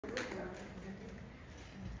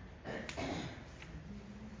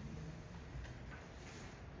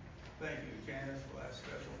Thank you, Janice, for that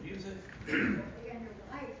special music.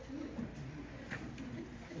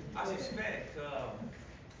 I suspect,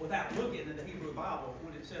 without looking in the Hebrew Bible,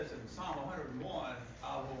 when it says in Psalm 101,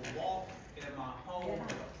 I will walk in my home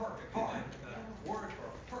with a perfect heart. The word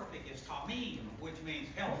for perfect is tamim, which means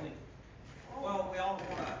healthy. Well, we all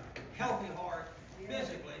want a healthy heart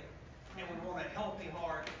physically, and we want a healthy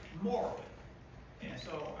heart morally. And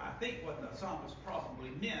so I think what the psalmist probably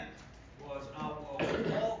meant was, I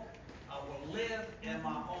will live in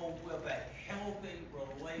my home with a healthy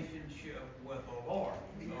relationship with the Lord.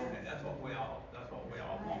 So that's what we all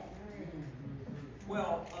want.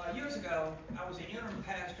 Well, years ago, I was the interim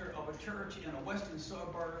pastor of a church in a western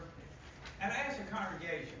suburb, and I asked the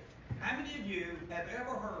congregation, how many of you have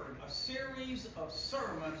ever heard a series of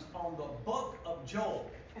sermons on the book of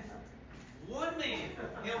Joel? One man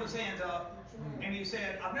held his hand up, and he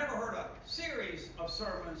said, I've never heard a series of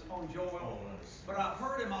sermons on Joel, but I've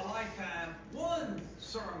heard in my lifetime one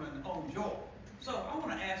sermon on Joel. So I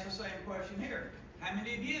want to ask the same question here. How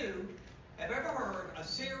many of you have ever heard a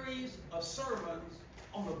series of sermons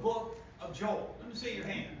on the book of Joel? Let me see your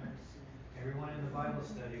hand. Everyone in the Bible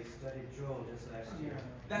study studied Joel just last year.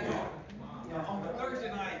 That's right. On the Thursday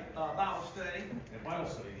night Bible study,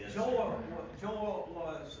 Yes. Joel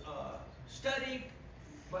was studied,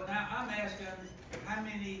 but now I'm asking, how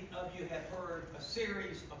many of you have heard a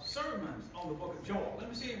series of sermons on the book of Joel? Let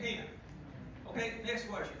me see your hand. Okay, next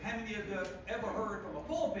question. How many of you have ever heard from a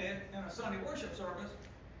pulpit in a Sunday worship service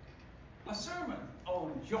a sermon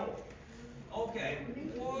on Joel? Okay,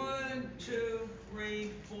 1, 2,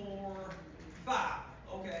 3, 4, 5.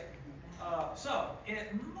 Okay, so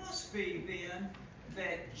it must be then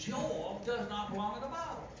that Joel does not belong in the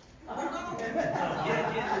Bible. No,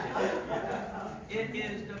 it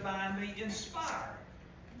is divinely inspired.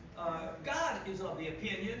 God is of the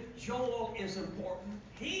opinion Joel is important.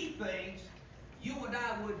 He thinks you and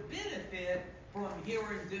I would benefit from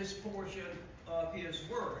hearing this portion of his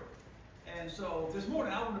word. And so this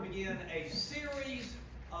morning I want to begin a series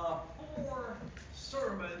of 4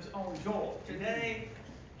 sermons on Joel. Today,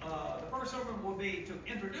 the first sermon will be to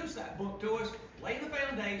introduce that book to us, lay the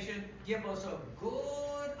foundation, give us a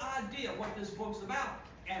good idea what this book's about,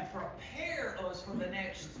 and prepare us for the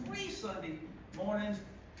next 3 Sunday mornings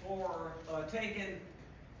for taking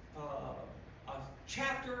a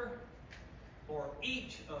chapter for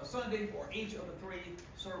each Sunday for each of the 3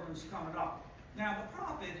 sermons coming up. Now, the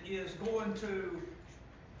prophet is going to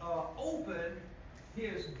open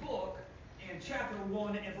his book in chapter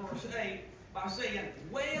 1 and verse 8 by saying,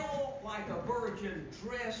 wail like a virgin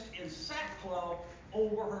dressed in sackcloth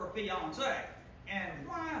over her fiancé. And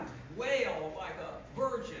why wail like a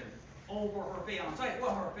virgin over her fiancé?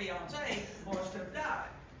 Well, her fiancé must have died.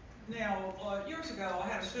 Now, years ago, I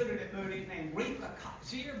had a student at Moody named Rika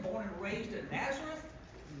Katzir, born and raised in Nazareth,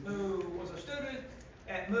 who was a student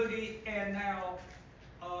at Moody, and now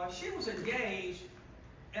she was engaged,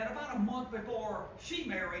 and about a month before she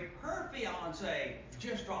married, her fiance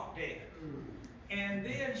just dropped dead. And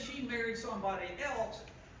then she married somebody else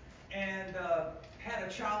and had a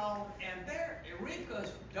child, and there,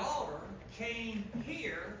 Rika's daughter came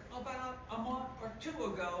here about a month or 2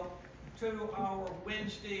 ago to our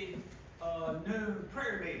Wednesday noon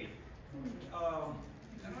prayer meeting.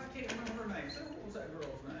 And I can't remember her name. So what was that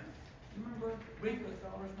girl's name? You remember Rika's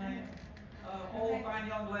daughter's name? Old, fine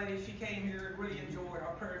young lady. She came here and really enjoyed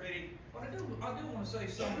our prayer meeting. But I do want to say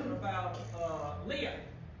something about Leah.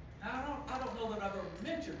 Now, I don't know that I've ever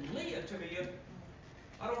mentioned Leah to you.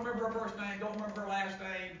 I don't remember her first name, don't remember her last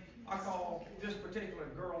name. I call this particular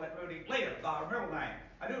girl at Moody Leah by her middle name.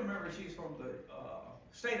 I do remember she's from the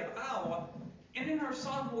state of Iowa. And in her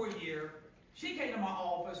sophomore year, she came to my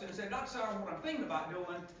office and said, Dr. Sauer, what I'm thinking about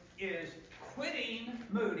doing is quitting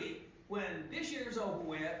Moody when this year's over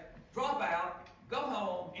with, drop out, go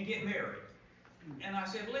home, and get married. And I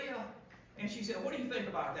said, Leah, and she said, what do you think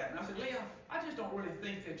about that? And I said, Leah, I just don't really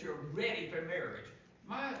think that you're ready for marriage.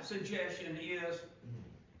 My suggestion is,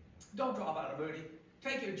 don't drop out of Moody.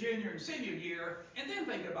 Take your junior and senior year, and then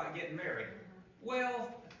think about getting married.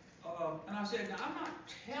 Well, and I said, now I'm not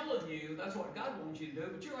telling you that's what God wants you to do,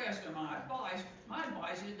 but you're asking my advice. My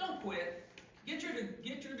advice is don't quit. Get your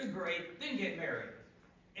degree, then get married.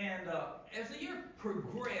 And as the year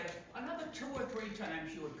progressed, another 2 or 3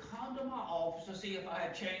 times she would come to my office to see if I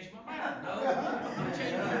had changed my mind. No, I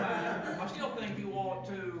changed my mind. I still think you ought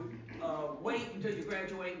to wait until you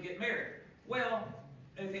graduate and get married. Well,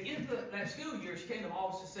 at the end of that school year, she came to my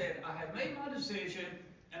office and said, I have made my decision,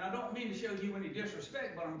 and I don't mean to show you any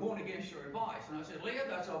disrespect, but I'm going against your advice. And I said, Leah,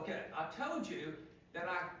 that's okay. I told you that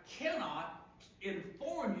I cannot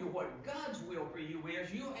inform you what God's will for you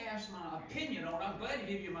is. You asked my opinion on it. I'm glad to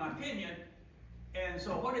give you my opinion. And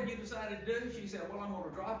so what have you decided to do? She said, well, I'm going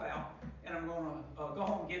to drop out and I'm going to go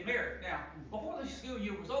home and get married. Now, before the school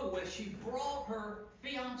year was over with, she brought her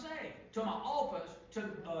fiancé to my office to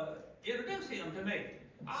introduce him to me.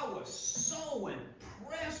 I was so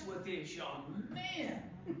impressed with this young man.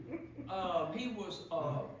 He was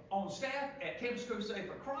on staff at Campus Crusade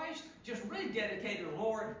for Christ, just really dedicated to the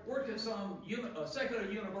Lord, worked at some secular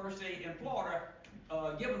university in Florida,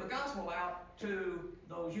 giving the gospel out to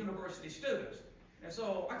those university students. And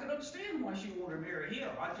so I could understand why she wanted to marry him.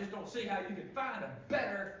 I just don't see how you could find a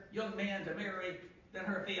better young man to marry than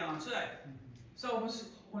her fiancé. So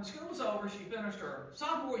when school was over, she finished her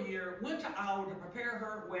sophomore year, went to Iowa to prepare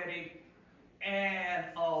her wedding, and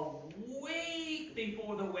a week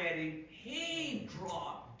before the wedding, he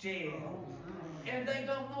dropped dead. And they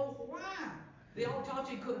don't know why. The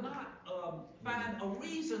autopsy could not find a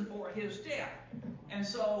reason for his death. And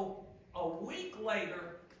so a week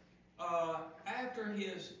later, after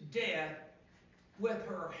his death, with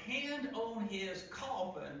her hand on his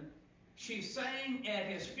coffin, she sang at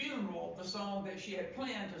his funeral the song that she had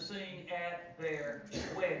planned to sing at their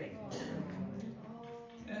wedding.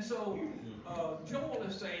 And so Joel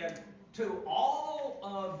is saying, to all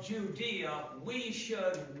of Judea, we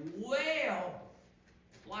should wail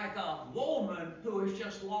like a woman who has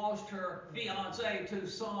just lost her fiancé to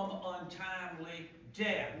some untimely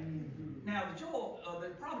death. Now, the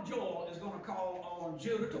prophet Joel is going to call on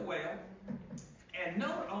Judah to wail. And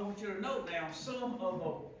note, I want you to note now some of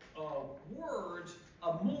the words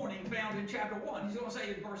of mourning found in chapter 1. He's going to say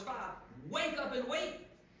in verse 5, wake up and weep.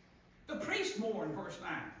 The priest mourn, verse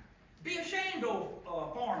 9. Be ashamed,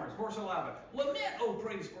 O farmers, verse 11. Lament, O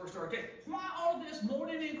priests, verse 13. Why all this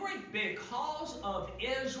mourning and grief? Because of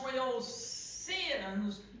Israel's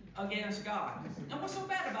sins against God. And what's so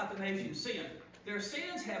bad about the nation's sin? Their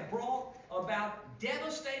sins have brought about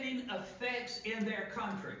devastating effects in their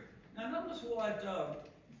country. Now notice what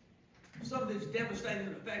some of these devastating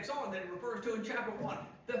effects are that it refers to in chapter 1.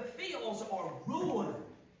 The fields are ruined.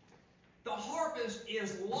 The harvest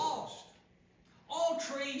is lost. All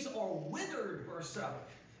trees are withered, verse 7.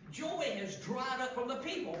 Joy has dried up from the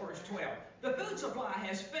people, verse 12. The food supply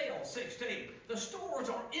has failed, 16. The stores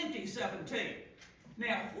are empty, 17.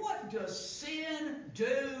 Now, what does sin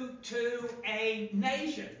do to a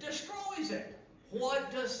nation? Destroys it.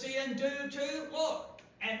 What does sin do to, look,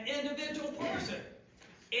 an individual person?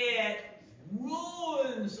 It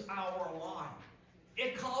ruins our life.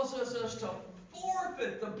 It causes us to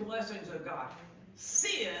forfeit the blessings of God.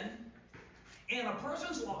 Sin in a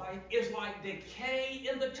person's life is like decay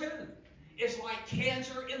in the tooth. It's like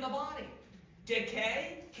cancer in the body.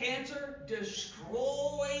 Decay, cancer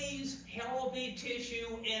destroys healthy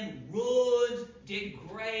tissue and ruins,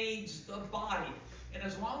 degrades the body. And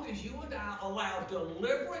as long as you and I allow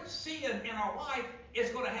deliberate sin in our life,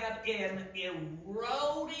 it's going to have an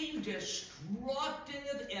eroding,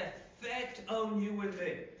 destructive effect on you and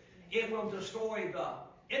me. It will destroy the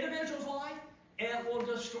individual's life. It will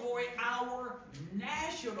destroy our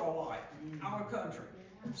national life, our country.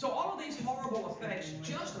 So all of these horrible effects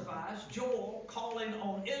justifies Joel calling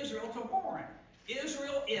on Israel to mourn.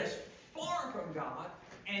 Israel is far from God,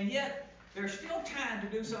 and yet there's still time to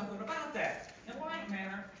do something about that. In like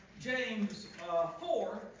manner, James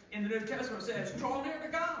 4 in the New Testament says, draw near to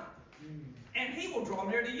God, and He will draw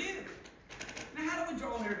near to you. Now, how do we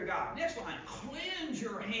draw near to God? Next line, cleanse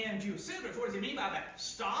your hands, you sinners. What does he mean by that?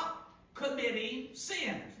 Stop committing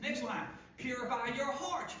sins. Next line, purify your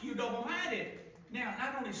hearts, you double-minded. Now,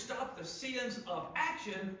 not only stop the sins of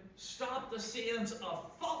action, stop the sins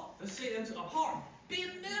of thought, the sins of heart. Be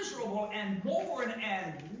miserable and mourn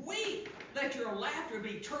and weep. Let your laughter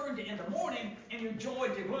be turned into mourning and your joy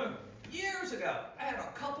to gloom. Years ago, I had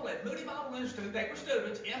a couple at Moody Bible Institute, they were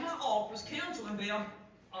students, in my office counseling them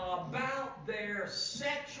about their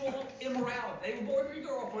sexual immorality. They were boyfriend and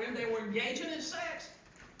girlfriend, they were engaging in sex.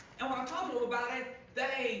 And when I talked to them about it,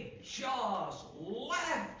 they just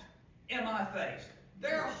laughed in my face.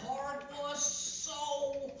 Their heart was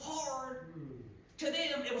so hard. To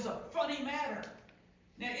them, it was a funny matter.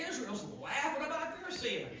 Now, Israel's laughing about their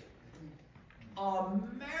sins.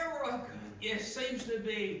 America, it seems to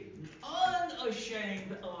be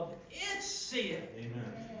unashamed of its sin.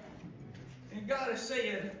 Amen. And God is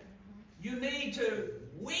saying, you need to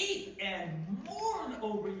weep and mourn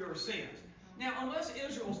over your sins. Now, unless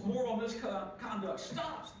Israel's moral misconduct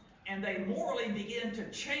stops and they morally begin to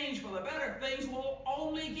change for the better, things will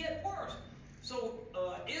only get worse. So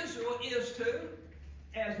Israel is to,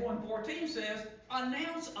 as 1:14 says,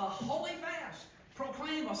 announce a holy fast.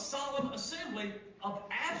 proclaim a solemn assembly of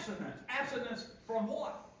abstinence. Abstinence from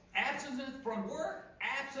what? Abstinence from work,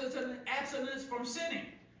 abstinence from sinning.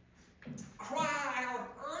 Cry out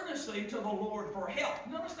earnestly to the Lord for help.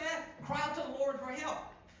 Notice that? Cry out to the Lord for help.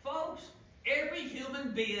 Folks, every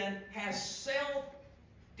human being has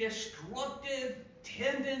self-destructive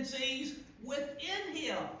tendencies within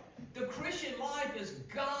him. The Christian life is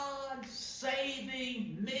God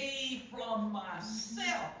saving me from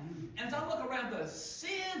myself. And as I look around the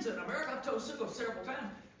sins in America, I've told Sue several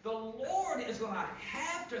times, the Lord is going to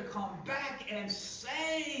have to come back and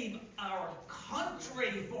save our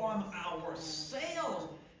country from ourselves.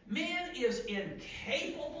 Man is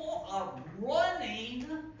incapable of running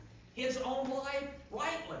his own life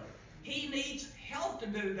rightly. He needs help to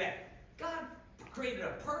do that. God created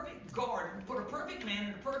a perfect garden, put a perfect man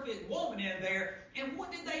and a perfect woman in there, and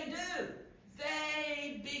what did they do?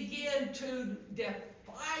 They began to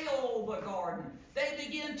defile the garden. They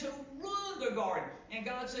began to ruin the garden. And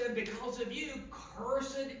God said, because of you,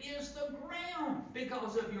 cursed is the ground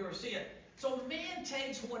because of your sin. So man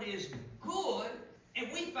takes what is good,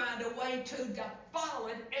 and we find a way to defile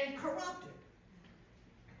it and corrupt it.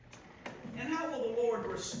 And how will the Lord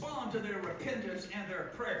respond to their repentance and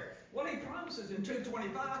their prayer? Well, he promises in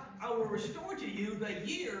 2:25, I will restore to you the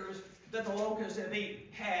years that the locusts have eaten.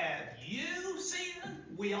 Have you sinned?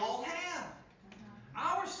 We all have.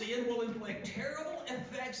 Our sin will inflict terrible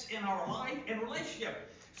effects in our life and relationship.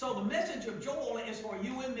 So the message of Joel is for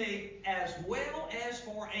you and me as well as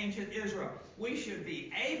for ancient Israel. We should be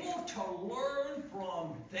able to learn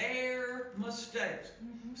from their mistakes.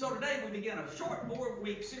 So today we begin a short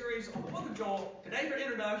 4-week series on the book of Joel. Today for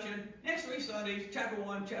introduction, next 3 Sundays, chapter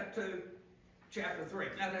 1, chapter 2, chapter 3.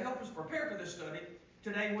 Now to help us prepare for this study,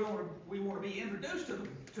 today we want to be introduced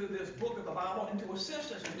to this book of the Bible, and to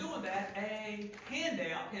assist us in doing that, a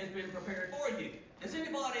handout has been prepared for you. Does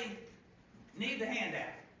anybody need the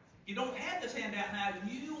handout? If you don't have this handout now,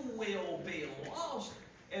 you will be lost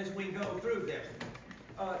as we go through this.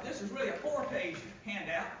 This is really a 4-page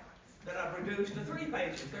handout that I've reduced to 3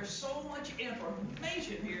 pages. There's so much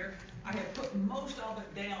information here, I have put most of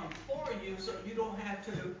it down for you so you don't have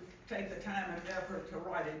to take the time and effort to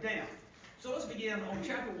write it down. So let's begin on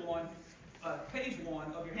chapter 1, page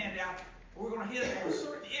 1 of your handout. We're going to hit on a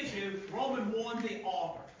certain issue, Romans 1, the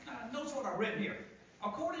author. Now, notice what I've written here.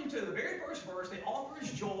 According to the very first verse, the author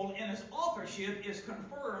is Joel, and his authorship is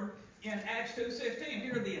confirmed in Acts 2:16.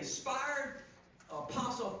 Here, the inspired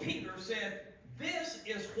apostle Peter said, this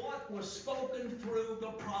is what was spoken through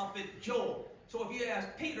the prophet Joel. So if you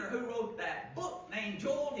ask Peter who wrote that book named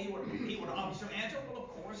Joel, he would obviously answer, well, of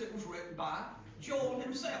course, it was written by Joel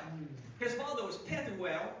himself. His father was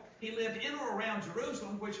Pethuel. He lived in or around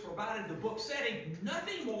Jerusalem, which provided the book setting.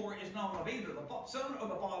 Nothing more is known of either the Son or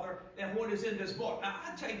the Father than what is in this book. Now,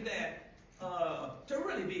 I take that to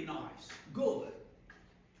really be nice, good.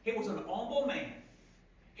 He was an humble man.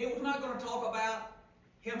 He was not going to talk about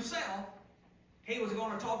himself. He was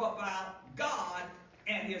going to talk about God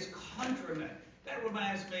and his countrymen. That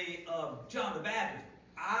reminds me of John the Baptist.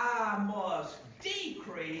 I must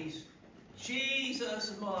decrease,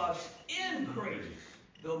 Jesus must increase.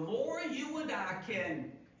 The more you and I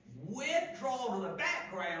can withdraw to the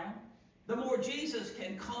background, the more Jesus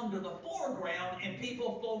can come to the foreground and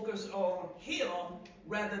people focus on him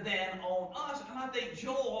rather than on us. And I think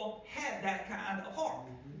Joel had that kind of heart.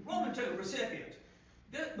 Romans 2, recipients.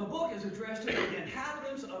 The book is addressed to the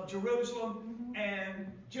inhabitants of Jerusalem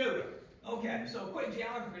and Judah. Okay, so quick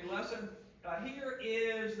geography lesson. Here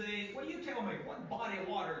is the, what do you tell me? What body of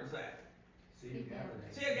water is that? Sea of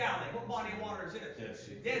Galilee. Sea of Galilee. What body of water is this? Dead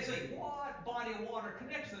Sea. Dead Sea. What body of water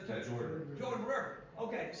connects the two? Jordan. Jordan River.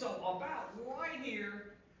 Okay, so about right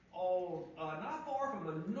here, not far from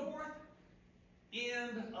the north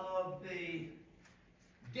end of the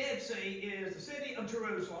Dead Sea is the city of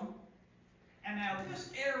Jerusalem. And now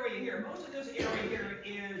this area here, most of this area here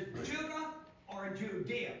is Judah or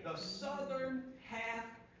Judea, the southern half,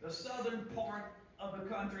 the southern part of the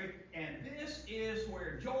country, and this is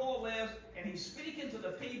where Joel lives, and he's speaking to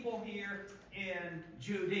the people here in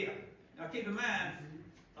Judea. Now keep in mind,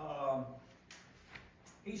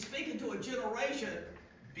 he's speaking to a generation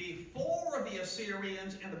before the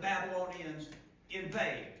Assyrians and the Babylonians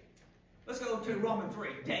invade. Let's go to Romans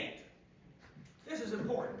 3, date. This is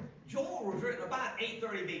important. Joel was written about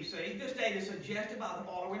 830 BC. This date is suggested by the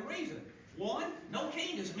following reason. 1, no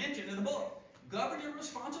king is mentioned in the book. Governing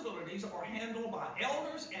responsibilities are handled by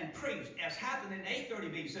elders and priests, as happened in 830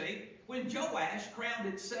 BC, when Joash, crowned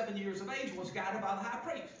at 7 years of age, was guided by the high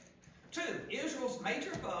priest. 2, Israel's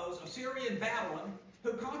major foes, Assyria and Babylon,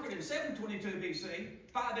 who conquered in 722 BC,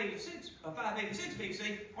 586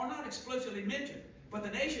 BC are not explicitly mentioned, but the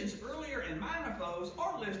nations earlier and minor foes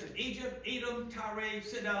are listed: Egypt, Edom, Tyre,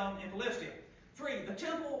 Sidon, and Philistia. 3. The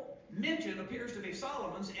temple mentioned appears to be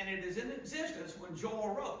Solomon's, and it is in existence when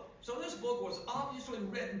Joel wrote. So this book was obviously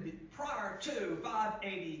written prior to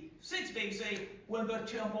 586 BC, when the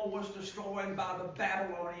temple was destroyed by the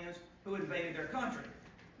Babylonians who invaded their country.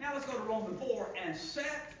 Now let's go to Romans 4 and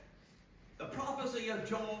set the prophecy of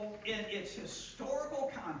Joel in its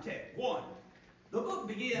historical context. 1. The book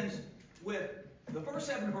begins with the first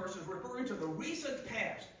 7 verses referring to the recent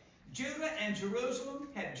past. Judah and Jerusalem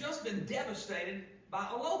had just been devastated by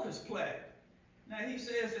a locust plague. Now he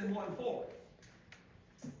says in 1:4,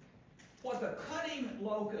 what the cutting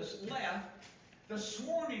locust left, the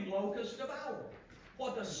swarming locust devoured.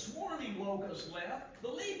 What the swarming locust left, the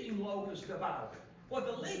leaping locust devoured. What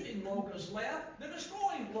the leaping locust left, the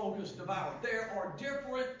destroying locust devoured. There are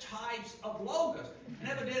different types of locusts. And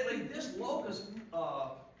evidently this locust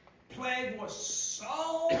plague was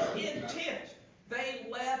so intense, they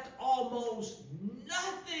left almost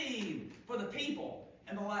nothing for the people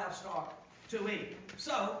and the livestock to eat.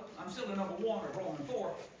 So, I'm still in number 1 of Romans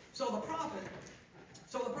 4. So the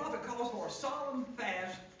prophet calls for a solemn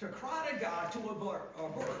fast to cry to God to avert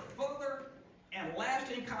further and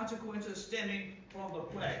lasting consequences stemming from the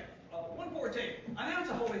plague. 1:14, announce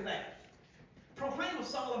a holy fast. Proclaim a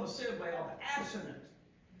solemn assembly of abstinence.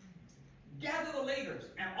 Gather the leaders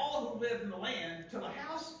and all who live in the land to the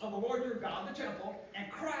house of the Lord your God, the temple,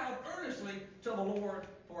 and cry out earnestly to the Lord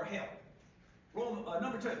for help.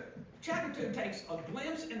 Number 2, chapter 2 takes a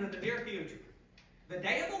glimpse into the near future. The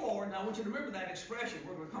day of the Lord, and I want you to remember that expression,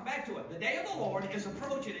 we're going to come back to it. The day of the Lord is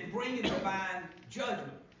approaching and bringing divine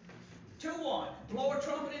judgment. 2:1, blow a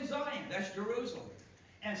trumpet in Zion, that's Jerusalem,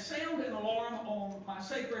 and sound an alarm on my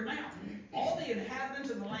sacred mount. All the inhabitants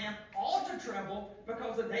of the land ought to tremble,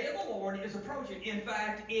 because the day of the Lord is approaching. In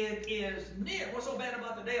fact, it is near. What's so bad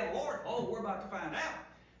about the day of the Lord? Oh, we're about to find out.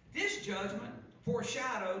 This judgment,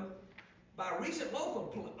 foreshadowed by a recent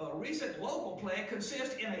local plague,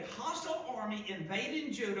 consists in a hostile army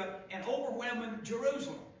invading Judah and overwhelming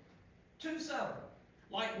Jerusalem. 2:7,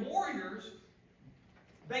 like warriors,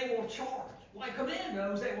 they will charge. Like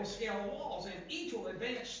commandos, they will scale walls, and each will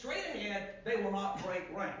advance straight ahead. They will not break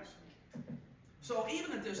ranks. So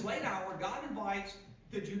even at this late hour, God invites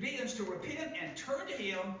the Judeans to repent and turn to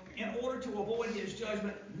Him in order to avoid His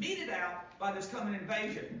judgment meted out by this coming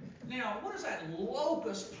invasion. Now, what is that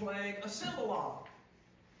locust plague a symbol of?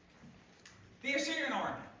 The Assyrian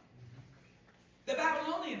army, the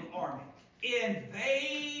Babylonian army,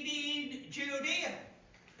 invading Judea.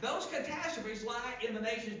 Those catastrophes lie in the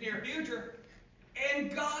nation's near future,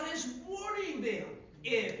 and God is warning them.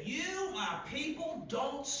 If you, my people,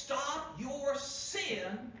 don't stop your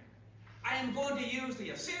sin, I am going to use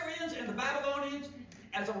the Assyrians and the Babylonians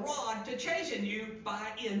as a rod to chasten you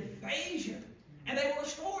by invasion. And they will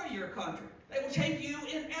destroy your country. They will take you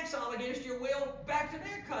in exile against your will back to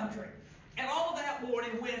their country. And all of that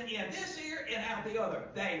warning went in this ear and out the other.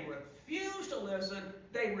 They refused to listen.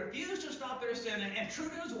 They refused to stop their sinning. And true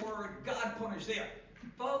to His word, God punished them.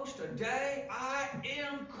 Folks, today I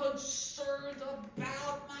am concerned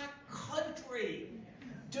about my country.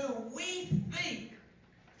 Do we think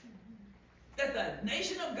that the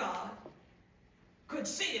nation of God could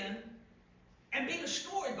sin and be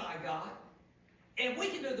destroyed by God, and we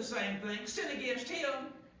can do the same thing, sin against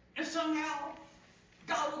Him, and somehow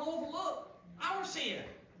God will overlook our sin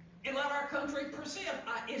and let our country persist?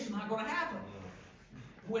 It's not going to happen.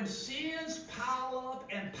 When sins pile up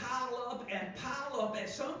and pile up and pile up, at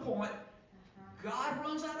some point, God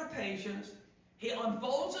runs out of patience. He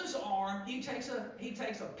unfolds His arm. He takes a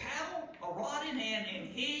paddle, a rod in hand, and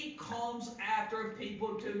He comes after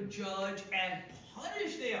people to judge and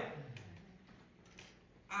punish them.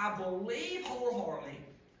 I believe wholeheartedly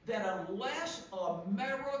that unless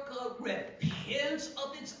America repents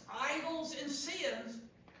of its idols and sins,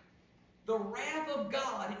 the wrath of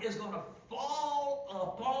God is going to fall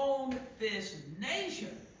upon this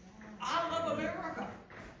nation. I love America.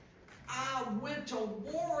 I went to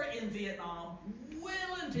war in Vietnam,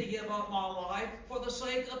 willing to give up my life for the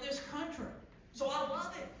sake of this country. So I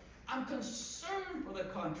love it. I'm concerned for the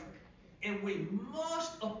country. And we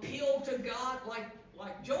must appeal to God,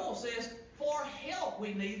 like Joel says, for help.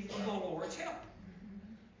 We need the Lord's help.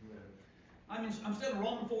 I'm still in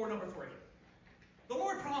Romans 4, number 3. The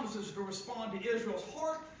Lord promises to respond to Israel's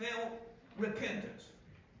heartfelt repentance.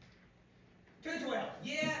 2:12,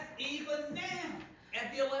 yet even now,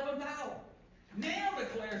 at the 11th hour, now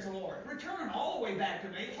declares the Lord, return all the way back to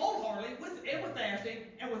me, wholeheartedly, with fasting,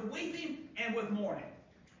 and with weeping, and with mourning.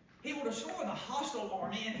 He will destroy the hostile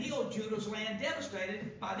army and heal Judah's land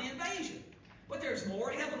devastated by the invasion. But there's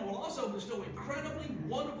more. Heaven will also bestow incredibly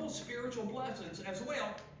wonderful spiritual blessings as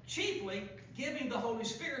well, chiefly giving the Holy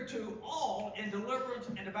Spirit to all in deliverance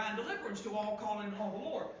and divine deliverance to all calling on the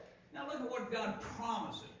Lord. Now look at what God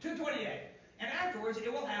promises. 2:28. And afterwards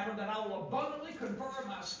it will happen that I will abundantly confer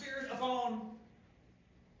my spirit upon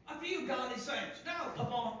a few godly saints. Now,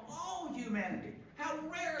 upon all humanity. How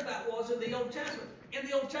rare that was in the Old Testament. In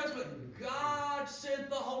the Old Testament, God sent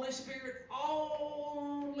the Holy Spirit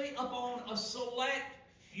only upon a select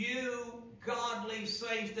few godly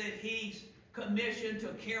saints that He's commissioned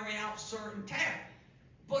to carry out certain tasks.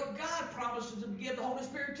 But God promises to give the Holy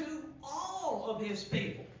Spirit to all of His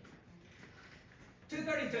people.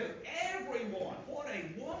 2:32. Everyone. What a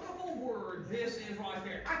wonderful word this is right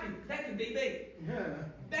there. That can be me.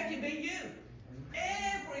 That can be you.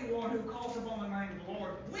 Everyone who calls upon the name of the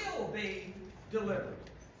Lord will be delivered.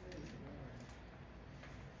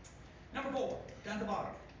 Number 4, down at the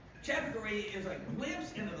bottom. Chapter 3 is a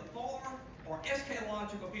glimpse into the far or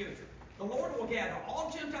eschatological future. The Lord will gather all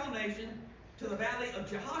Gentile nations to the valley of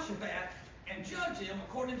Jehoshaphat and judge them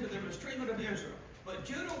according to the mistreatment of Israel. But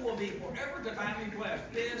Judah will be forever divinely blessed.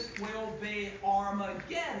 This will be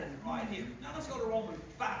Armageddon right here. Now let's go to Romans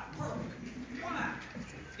 5. Perfect. Why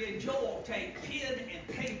did Joel take pen and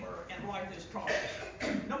paper and write this prophecy?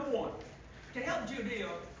 Number 1, to help Judea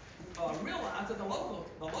realize that the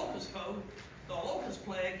locust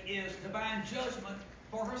plague is divine judgment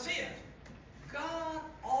for her sins. God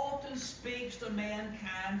often speaks to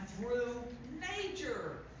mankind through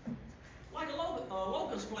nature, like a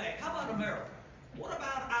locust plague. How about America? What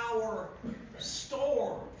about our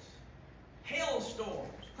storms,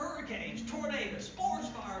 hailstorms, hurricanes, tornadoes,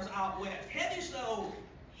 forest fires out west, heavy snow,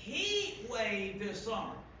 heat wave this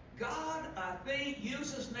summer? God, I think,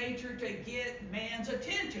 uses nature to get man's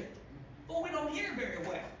attention. But we don't hear very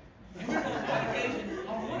well.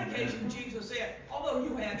 On one occasion, Jesus said, although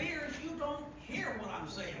you have ears, you don't hear what I'm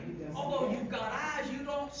saying. Although you've got eyes, you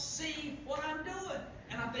don't see what I'm doing.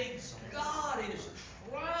 And I think God is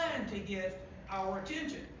trying to get our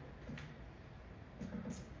attention.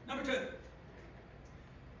 Number 2,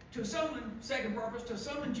 to summon, second purpose, to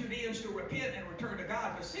summon Judeans to repent and return to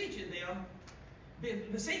God, beseeching Him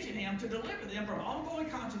to deliver them from ongoing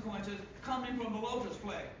consequences coming from the locust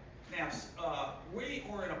plague. Now, we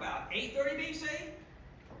are in about 830 BC.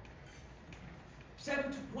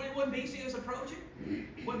 721 BC is approaching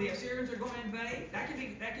when the Assyrians are going to invade. That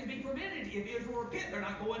can be prevented if Israel repent. They're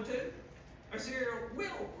not going to. Assyria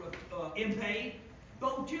will invade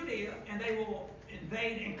both Judea, and they will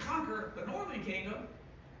invade and conquer the northern kingdom.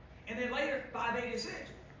 And then later,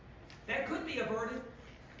 586. That could be averted,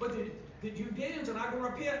 but the Judeans are not going to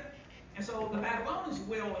repent. And so the Babylonians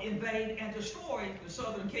will invade and destroy the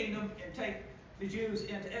southern kingdom and take the Jews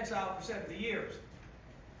into exile for 70 years.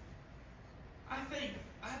 I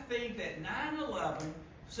think that 9/11,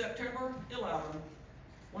 September 11,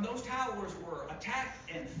 when those towers were attacked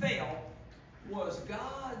and fell, was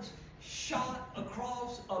God's shot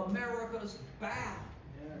across America's bow.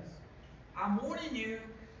 Yes. I'm warning you,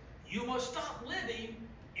 you must stop living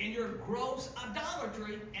in your gross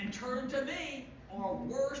idolatry and turn to me, or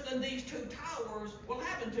worse than these 2 towers will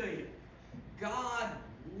happen to you. God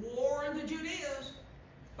warned the Judeans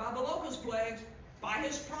by the locust plagues, by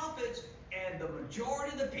His prophets, and the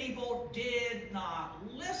majority of the people did not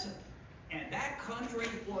listen. And that country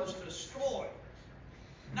was destroyed.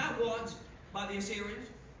 Not once by the Assyrians,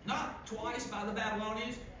 not twice by the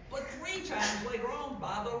Babylonians, but 3 times later on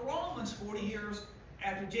by the Romans 40 years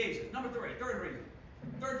after Jesus. Number 3, third reason,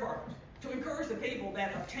 third purpose, to encourage the people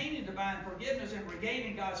that obtaining divine forgiveness and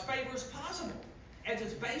regaining God's favor is possible, as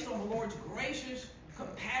it's based on the Lord's gracious,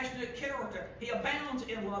 compassionate character. He abounds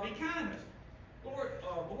in loving kindness.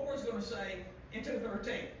 The Lord's going to say in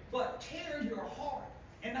 2:13, but tear your heart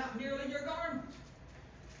and not merely your garments.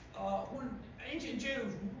 When ancient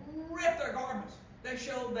Jews ripped their garments, they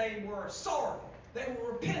showed they were sorrowful, they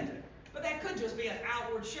were repentant, but that could just be an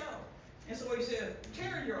outward show. And so He said,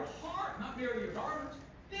 tear your heart, not merely your garments,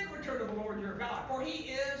 then return to the Lord your God. For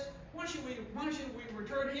He is, why should we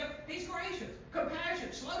return to Him? He's gracious,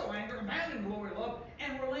 compassionate, slow to anger, abounding in glory, love,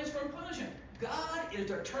 and relents from punishment. God is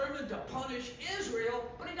determined to punish Israel,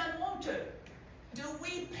 but He doesn't want to. Do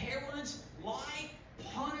we parents like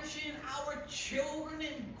punishing our children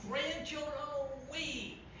and grandchildren? Oh,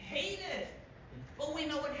 we hate it. But we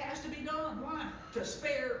know it has to be done. Why? To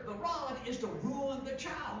spare the rod is to ruin the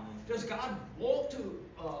child. Does God want to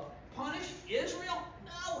punish Israel?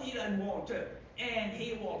 No, He doesn't want to. And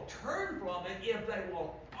He will turn from it if they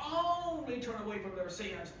will only turn away from their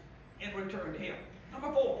sins and return to Him.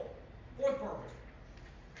 Number four, fourth purpose.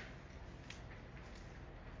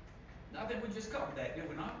 I think we just covered that, did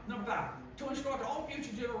we not? Number five, to instruct all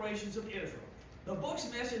future generations of Israel. The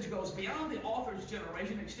book's message goes beyond the author's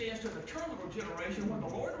generation, extends to the terminal generation when the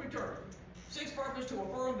Lord returns. Sixth purpose, to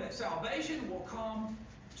affirm that salvation will come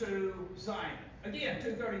to Zion. Again,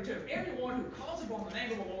 2:32. Everyone who calls upon the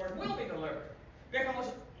name of the Lord will be delivered. Because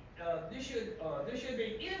this should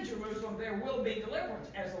be in Jerusalem, there will be deliverance,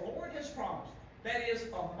 as the Lord has promised. That is,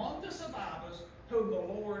 among the survivors whom the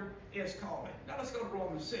Lord is calling. Now let's go to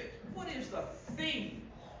Romans 6. What is the theme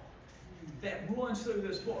that runs through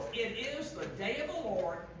this book? It is the day of the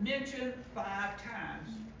Lord, mentioned 5 times.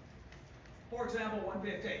 For example,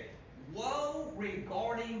 1:15. Woe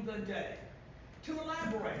regarding the day. To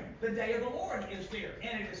elaborate, the day of the Lord is near,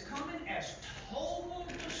 and it is coming as total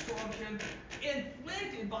destruction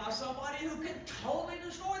inflicted by somebody who could totally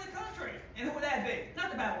destroy the country. And who would that be? Not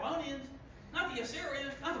the Babylonians, not the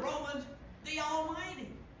Assyrians, not the Romans, the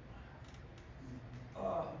Almighty.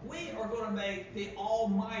 We are going to make the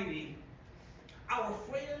Almighty our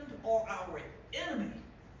friend or our enemy.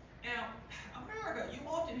 Now, America, you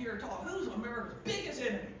often hear talk, who's America's biggest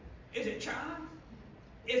enemy? Is it China?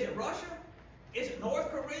 Is it Russia? Is it North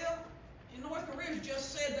Korea? North Korea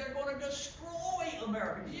just said they're going to destroy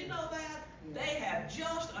America. Did you know that? They have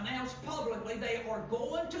just announced publicly they are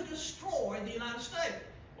going to destroy the United States.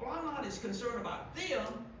 Well, I'm not as concerned about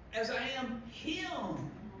them as I am Him.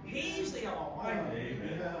 He's the Almighty.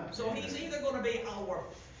 Amen. So He's either going to be our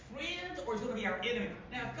friend or He's going to be our enemy.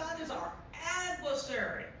 Now, if God is our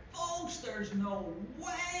adversary, folks, there's no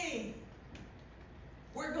way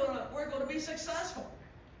we're going to be successful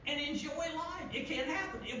and enjoy life. It can't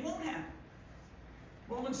happen. It won't happen.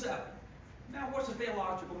 Romans 7. Now, what's the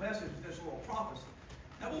theological message of this little prophecy?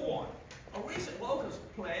 Number 1, a recent locust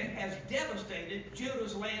plague has devastated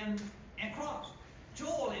Judah's land and crops.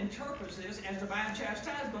 Joel interprets this as divine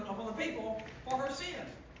chastisement upon the people for her sins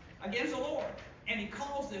against the Lord. And he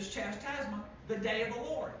calls this chastisement the day of the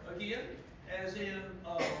Lord. Again, as in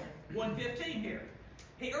 1:15 here.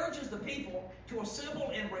 He urges the people to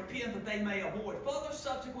assemble and repent that they may avoid further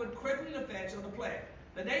subsequent crippling effects of the plague.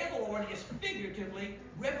 The day of the Lord is figuratively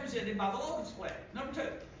represented by the locust plague. Number 2,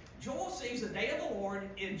 Joel sees the day of the Lord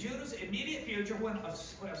in Judah's immediate future when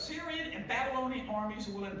Assyrian and Babylonian armies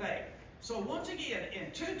will invade. So once again,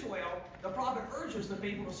 in 2:12, the prophet urges the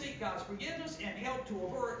people to seek God's forgiveness and help to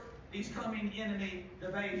avert these coming enemy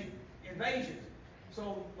invasions.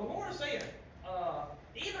 So the Lord is saying,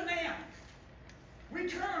 even now,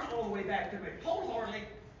 return all the way back to me, wholeheartedly,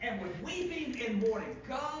 and with weeping and mourning.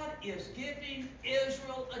 God is giving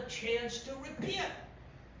Israel a chance to repent.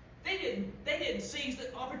 They didn't seize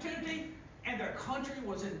the opportunity, and their country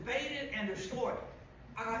was invaded and destroyed.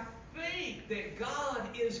 I think that God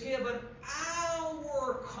is giving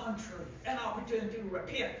our country an opportunity to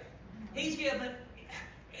repent. He's given,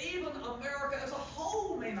 even America as a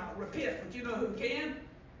whole may not repent, but you know who can?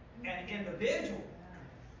 An individual,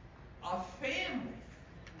 a family,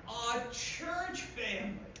 a church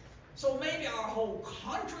family. So maybe our whole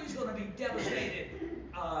country is going to be devastated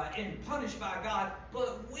and punished by God,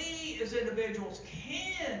 but we as individuals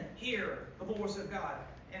can hear the voice of God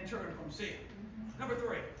and turn from sin. Number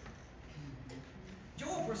 3,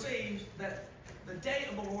 Joel perceives that the day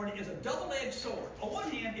of the Lord is a double-edged sword. On one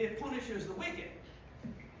hand, it punishes the wicked.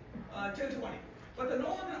 2:20. But the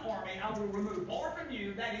northern army I will remove far from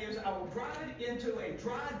you, that is, I will drive it into a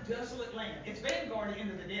dry, desolate land. Its vanguard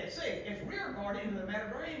into the Dead Sea, its rear guard into the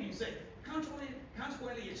Mediterranean Sea.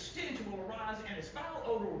 Consequently, its stench will arise and its foul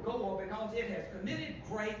odor will go up because it has committed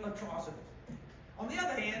great atrocities. On the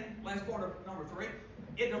other hand, last part of number 3,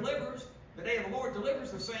 it delivers, the day of the Lord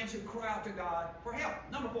delivers the saints who cry out to God for help.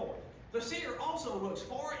 Number 4, the seer also looks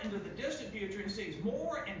far into the distant future and sees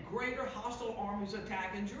more and greater hostile armies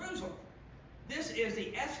attacking Jerusalem. This is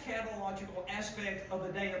the eschatological aspect of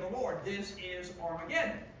the day of the Lord. This is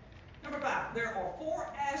Armageddon. Number 5, there are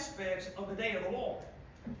 4 aspects of the day of the Lord.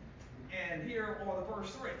 And here are the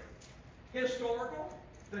first 3. Historical,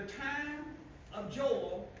 the time of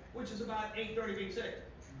Joel, which is about 830 BC.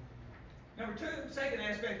 Number 2, second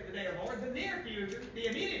aspect of the day of the Lord, the near future, the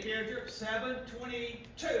immediate future,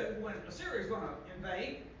 722, when Assyria is going to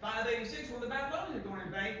invade, 586, when the Babylonians are going to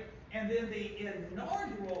invade, and then the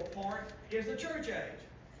inaugural part is the church age.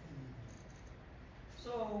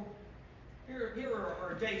 So here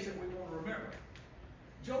are dates that we want to remember.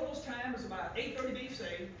 Joel's time is about 830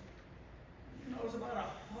 BC. You know, it's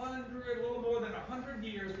about a little more than 100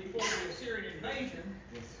 years before the Assyrian invasion.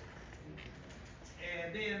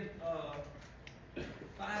 And then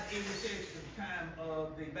 586 is the time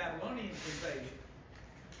of the Babylonian invasion.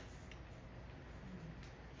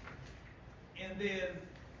 And then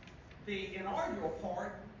the inaugural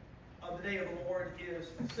part of the day of the Lord is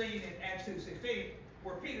seen in Acts 2:16,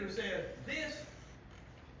 where Peter says, This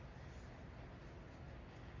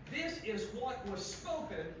is what was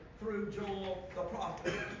spoken through Joel the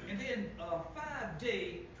prophet. And then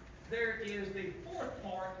 5D, there is the fourth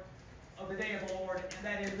part of the day of the Lord, and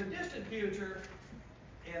that is the distant future,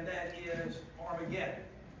 and that is Armageddon.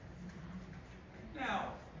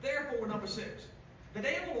 Now, therefore, number 6, the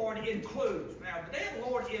day of the Lord includes, now the day of the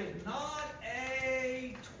Lord is not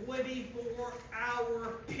a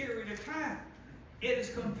 24-hour period of time. It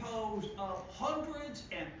is composed of hundreds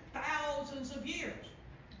and thousands of years.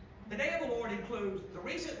 The day of the Lord includes the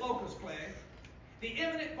recent locust plague, the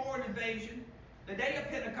imminent foreign invasion, the day of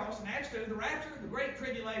Pentecost in Acts 2, the rapture, the great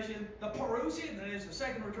tribulation, the parousia, that is the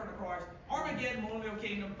second return of Christ, Armageddon, millennial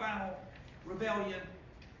kingdom, final rebellion,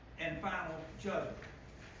 and final judgment.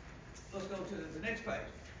 Let's go to the next page.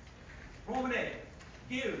 Roman 8,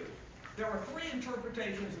 views. There are 3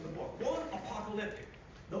 interpretations of the book. One, apocalyptic.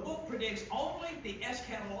 The book predicts only the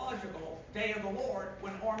eschatological day of the Lord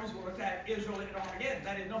when armies will attack Israel at Armageddon.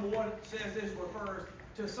 That is, number 1, it says this refers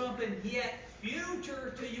to something yet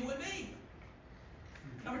future to you and me.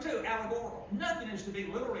 Number 2, allegorical. Nothing is to be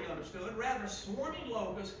literally understood. Rather, swarming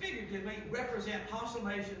locusts figuratively represent hostile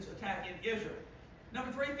nations attacking Israel.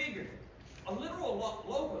 Number 3, figurative. A literal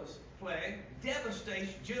locust plague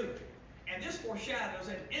devastates Judah. And this foreshadows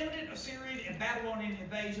an imminent Assyrian and Babylonian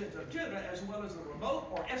invasions of Judah, as well as the remote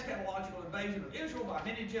or eschatological invasion of Israel by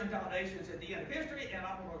many Gentile nations at the end of history. And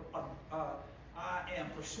I am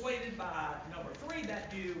persuaded by number 3 that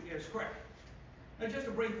view is correct. Now, just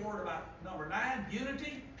a brief word about number 9,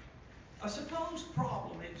 unity. A supposed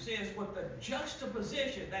problem exists with the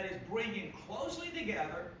juxtaposition, that is, bringing closely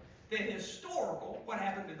together the historical, what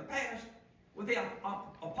happened in the past, with the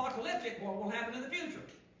apocalyptic, what will happen in the future.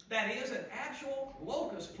 That is, an actual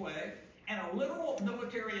locust plague and a literal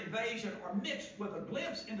military invasion are mixed with a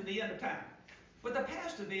glimpse into the end of time. But the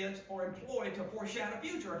past events are employed to foreshadow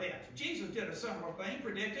future events. Jesus did a similar thing,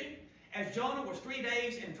 predicting, as Jonah was 3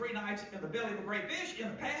 days and 3 nights in the belly of a great fish in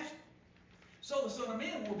the past, so the Son of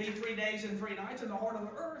Man will be 3 days and 3 nights in the heart of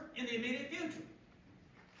the earth in the immediate future.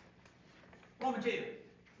 Romans 10,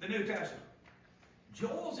 the New Testament.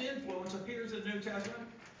 Joel's influence appears in the New Testament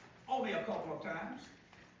only a couple of times.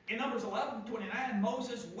 In Numbers 11:29,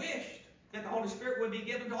 Moses wished that the Holy Spirit would be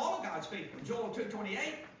given to all of God's people. In Joel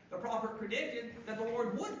 2:28, the prophet predicted that the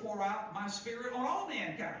Lord would pour out my Spirit on all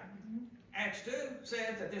mankind. Acts 2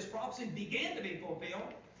 says that this prophecy began to be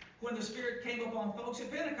fulfilled when the Spirit came upon folks at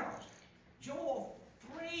Pentecost. Joel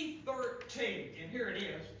 3:13, and here it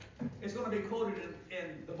is going to be quoted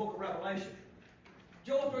in the book of Revelation.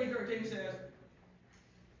 Joel 3:13 says,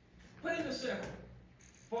 "Put in the sickle,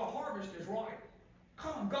 for a harvest is ripe.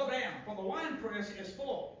 Come, go down, for the winepress is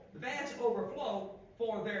full. The vats overflow,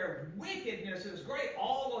 for their wickedness is great."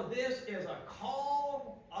 All of this is a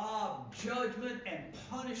call of judgment and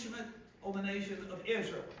punishment on the nation of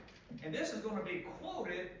Israel. And this is going to be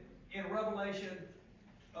quoted in Revelation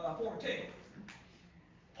 14,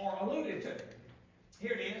 or alluded to.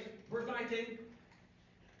 Here it is, verse 19.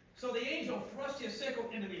 "So the angel thrust his sickle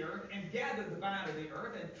into the earth and gathered the vine of the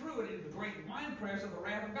earth and threw it into the great winepress of the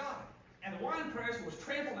wrath of God. And the winepress was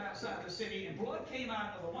trampled outside the city, and blood came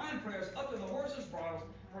out of the winepress up to the horses' bridles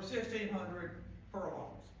for 1,600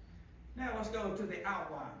 furlongs." Now let's go to the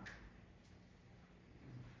outline.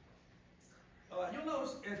 You'll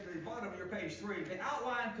notice at the bottom of your page 3, the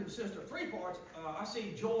outline consists of 3 parts. I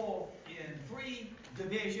see Joel in 3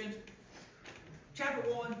 divisions.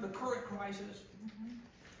 Chapter 1, the current crisis.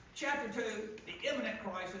 Chapter 2, the imminent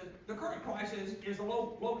crisis. The current crisis is the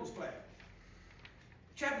locust plague.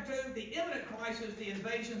 Chapter 2, the imminent crisis, the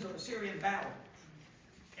invasions of Assyrian Babylon.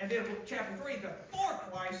 And then chapter 3, the fourth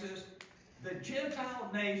crisis, the Gentile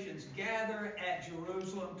nations gather at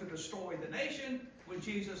Jerusalem to destroy the nation when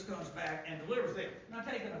Jesus comes back and delivers them. Now,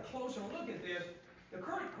 taking a closer look at this, the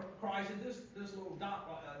current crisis, this little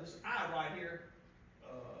dot, this I right here,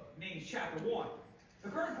 means chapter 1. The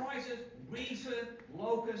current crisis, recent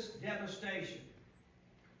locust devastation.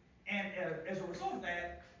 And as a result of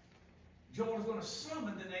that, Joel is going to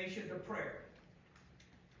summon the nation to prayer.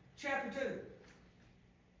 Chapter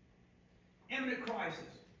 2, imminent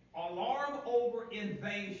crisis, alarm over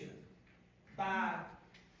invasion by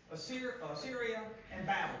Assyria and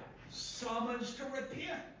Babylon. Summons to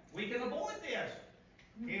repent. We can avoid this.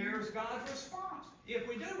 Here's God's response if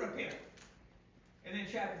we do repent. And then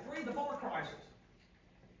chapter 3, the fourth crisis.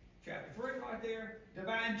 Chapter 3 right there,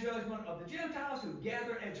 divine judgment of the Gentiles who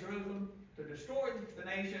gather at Jerusalem to destroy the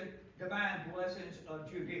nation, divine blessings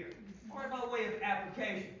of Judea. All right, by way of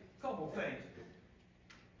application, a couple of things.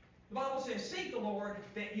 The Bible says, seek the Lord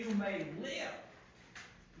that you may live,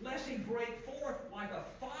 lest he break forth like a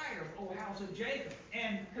fire, O house of Jacob,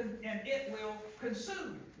 and it will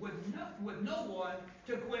consume with no one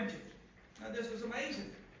to quench it. Now this is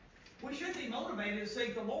amazing. We should be motivated to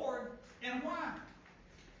seek the Lord, and why?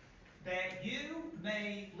 That you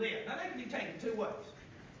may live. Now that can be taken two ways,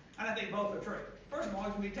 and I think both are true. First of all,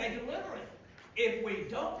 it can be taken literally. If we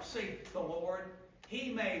don't seek the Lord,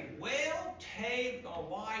 he may well take the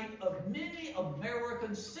life of many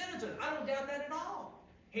American citizens. I don't doubt that at all.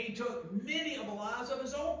 He took many of the lives of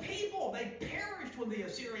his own people. They perished when the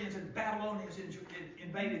Assyrians and Babylonians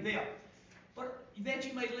invaded them. But that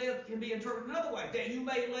you may live can be interpreted another way. That you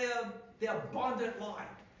may live the abundant life,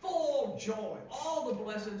 full joy, all the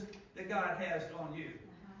blessings that God has on you.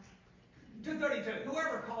 2:32,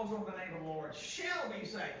 whoever calls on the name of the Lord shall be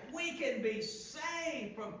saved. We can be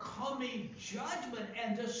saved from coming judgment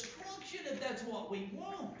and destruction if that's what we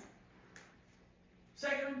want.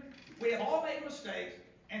 Second, we have all made mistakes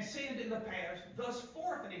and sinned in the past, thus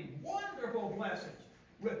forfeiting wonderful blessings.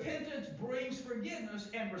 Repentance brings forgiveness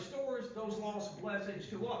and restores those lost blessings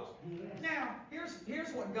to us. Now,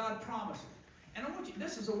 here's what God promises. And I want you,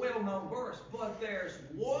 this is a well-known verse, but there's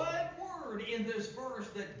one word in this verse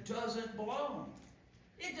that doesn't belong.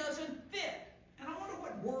 It doesn't fit. And I wonder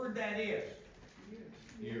what word that is.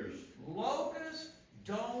 Years. Locusts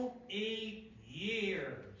don't eat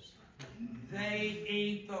years. They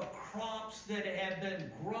eat the crops that have been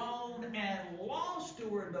grown and lost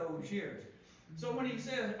during those years. So when he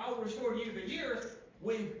says, I will restore you the years,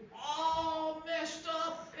 we've all messed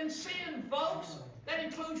up and sinned, folks. That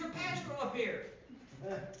includes your pastor up here.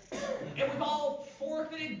 And we've all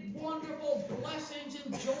forfeited wonderful blessings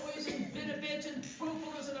and joys and benefits and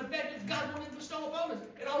fruitfulness and effectiveness God wanted to bestow upon us.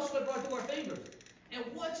 It all slipped right through our fingers. And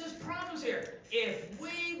what's his promise here? If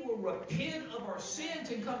we will repent of our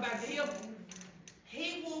sins and come back to him,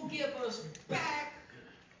 he will give us back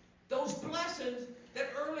those blessings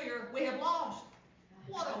that earlier we had lost.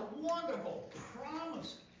 What a wonderful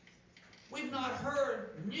promise. We've not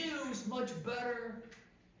heard news much better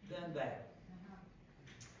than that.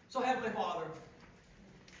 So, Heavenly Father,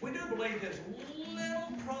 we do believe this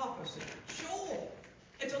little prophecy, Joel,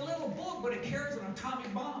 it's a little book, but it carries an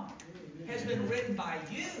atomic bomb, has been written by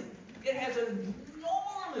you. It has an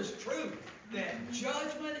enormous truth that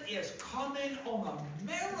judgment is coming on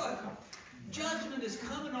America. Judgment is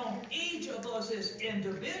coming on each of us as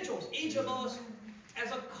individuals, each of us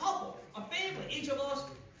as a couple, a family, each of us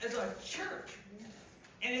as a church.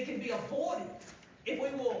 And it can be avoided if we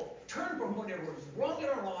will turn from whatever is wrong in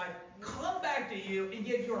our life, come back to you and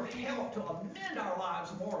get your help to amend our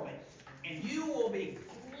lives morally. And you will be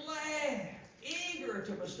glad, eager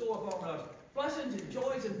to bestow upon us blessings and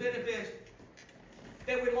joys and benefits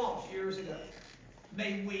that we lost years ago.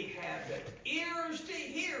 May we have the ears to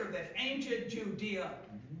hear that ancient Judea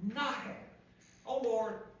not have. Oh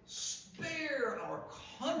Lord, spare our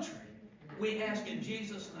country. We ask in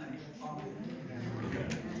Jesus' name. Amen.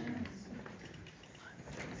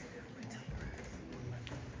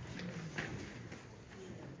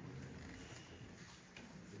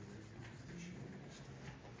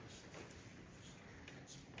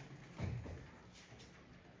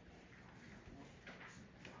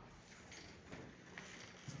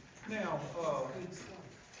 Now,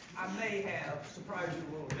 I may have surprised you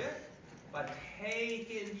a little bit by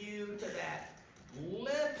taking you to that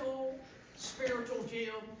little spiritual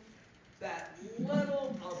gem, that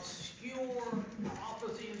little obscure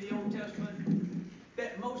prophecy in the Old Testament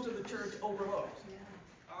that most of the church overlooks.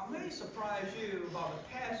 I may surprise you by the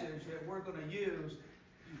passage that we're going to use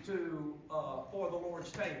for the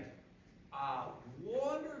Lord's table. I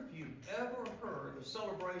wonder if you've ever heard the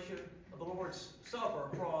celebration of the Lord's Supper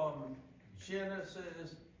from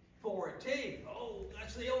Genesis 14. Oh,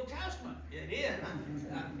 that's the Old Testament. It is.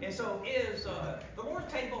 And so is the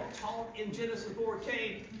Lord's table taught in Genesis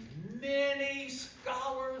 14. Many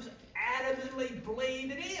scholars adamantly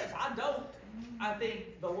believe it is. I don't. I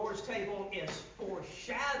think the Lord's table is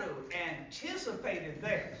foreshadowed, anticipated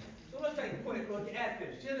there. So let's take a quick look at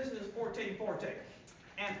this. Genesis 14:14.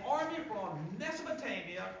 An army from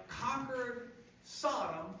Mesopotamia conquered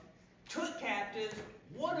Sodom, took captives,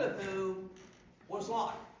 one of whom was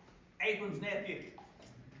Lot, Abram's nephew.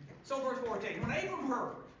 So verse 14, when Abram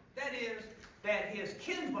heard, that is, that his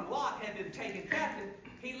kinsman Lot had been taken captive,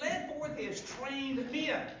 he led forth his trained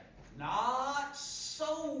men, not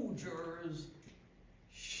soldiers,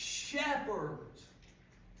 shepherds,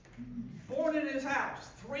 born in his house,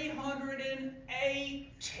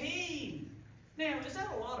 318. Now, is that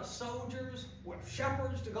a lot of soldiers with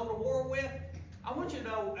shepherds to go to war with? I want you to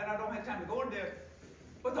know, and I don't have time to go into this,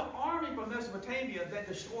 but the army Mesopotamia that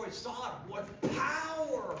destroyed Sodom was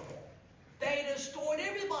powerful. They destroyed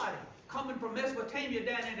everybody coming from Mesopotamia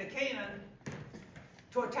down into Canaan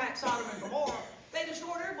to attack Sodom and Gomorrah. They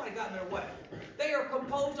destroyed everybody, got in their way. They are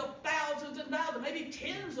composed of thousands and thousands, maybe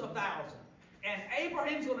tens of thousands. And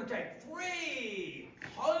Abraham's going to take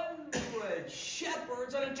 300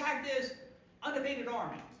 shepherds and attack this undefeated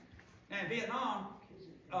army. Now in Vietnam,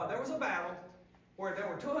 there was a battle where there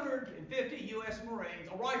were 250 U.S. Marines,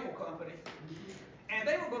 a rifle company, and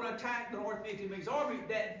they were going to attack the North Vietnamese army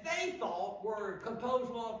that they thought were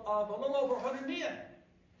composed of a little over 100 men.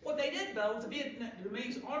 What they did, though, was the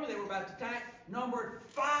Vietnamese army they were about to attack numbered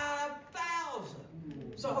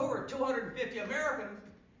 5,000. So who were 250 Americans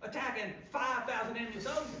attacking 5,000 enemy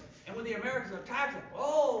soldiers? And when the Americans attacked them,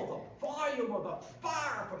 oh, the volume of the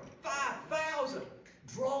fire from 5,000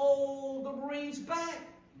 drove the Marines back.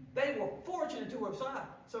 They were fortunate to have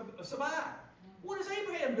survived. What is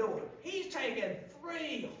Abraham doing? He's taking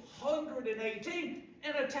 318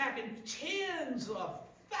 and attacking tens of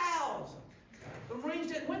thousands. The Marines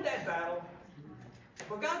didn't win that battle,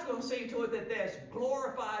 but God's going to see to it that this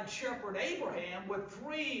glorified shepherd Abraham with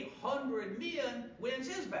 300 men wins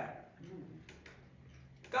his battle.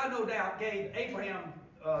 God no doubt gave Abraham,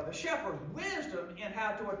 the shepherd, wisdom in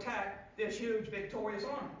how to attack this huge victorious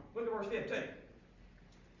army. Look at verse 15.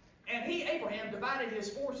 And he, Abraham, divided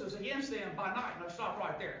his forces against them by night. Now stop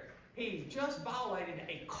right there. He just violated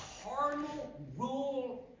a cardinal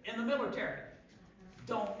rule in the military.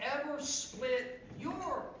 Don't ever split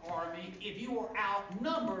your army if you are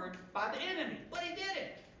outnumbered by the enemy. But he did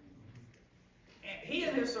it. And he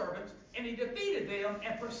and his servants, and he defeated them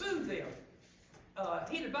and pursued them.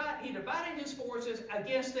 He divided his forces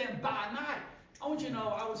against them by night. I want you to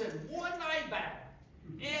know, I was in one night battle.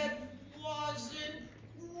 It was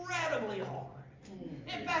incredibly hard.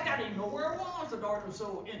 In fact, I didn't know where it was. The dark was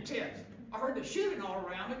so intense. I heard the shooting all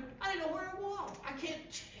around me. I didn't know where it was. I can't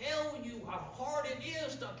tell you how hard it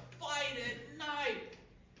is to fight at night.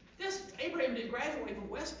 Abraham didn't graduate from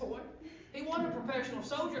West Point. He wasn't a professional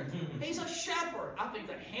soldier. He's a shepherd. I think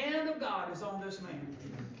the hand of God is on this man.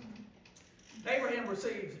 Abraham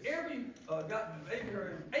receives Abraham,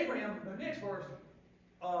 the next verse,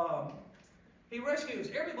 he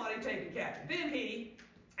rescues everybody taken captive. Then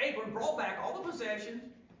Abram brought back all the possessions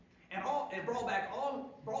and brought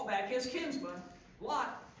back his kinsman,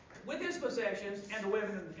 Lot, with his possessions and the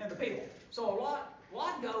women and the people. So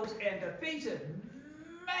Lot goes and defeats a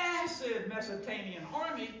massive Mesopotamian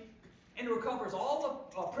army and recovers all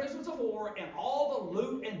the prisoners of war and all the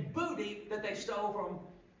loot and booty that they stole from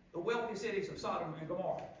the wealthy cities of Sodom and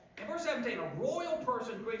Gomorrah. In verse 17, a royal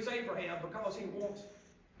person greets Abraham because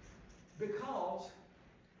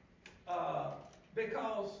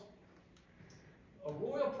a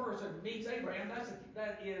royal person meets Abraham.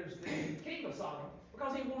 That is the king of Sodom,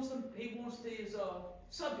 because he wants his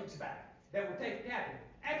subjects back that were taken captive.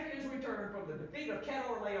 After his return from the defeat of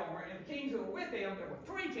Kedorlaomer and the kings who were with him, there were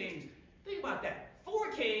 3 kings. Think about that.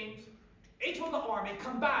 4 kings, each with the army,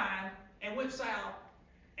 combined and went south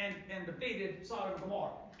and defeated Sodom and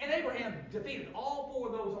Gomorrah. And Abraham defeated all 4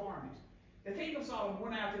 of those armies. The king of Sodom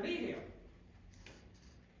went out to meet him.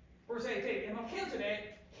 Verse 18, and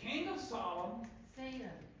Melchizedek, king of Sodom,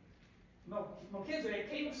 Melchizedek,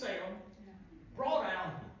 king of Salem, brought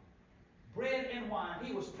out bread and wine.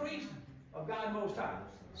 He was priest of God Most High.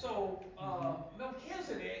 So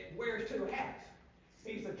Melchizedek wears 2 hats.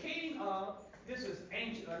 He's the king of, this is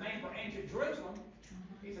a name for ancient Jerusalem.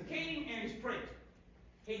 He's a king and he's priest.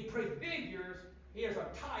 He prefigures, he is a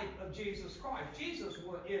type of Jesus Christ. Jesus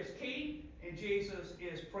is king and Jesus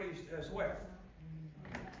is priest as well.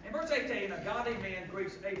 In verse 18, a godly man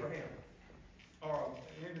greets Abraham.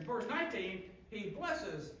 In verse 19, he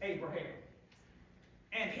blesses Abraham.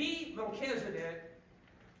 And Melchizedek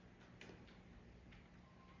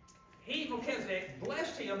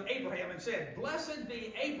blessed him, Abraham, and said, Blessed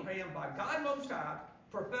be Abraham by God Most High,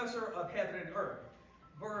 professor of heaven and earth.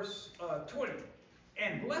 Verse 20,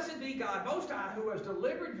 and blessed be God Most High, who has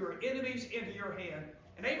delivered your enemies into your hand.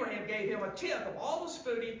 And Abraham gave him a tenth of all the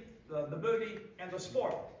booty, the booty, and the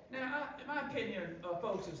spoil. Now, my opinion,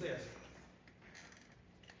 folks, is this.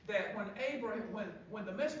 That when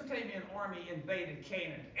the Mesopotamian army invaded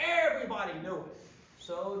Canaan, everybody knew it.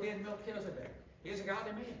 So did Melchizedek. He's a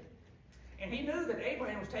godly man. And he knew that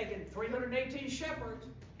Abraham was taking 318 shepherds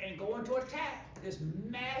and going to attack this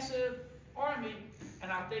massive army.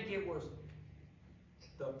 And I think it was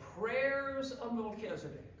the prayers of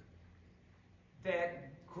Melchizedek that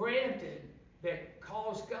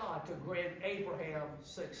caused God to grant Abraham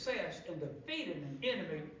success in defeating an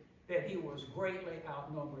enemy that he was greatly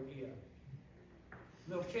outnumbered in.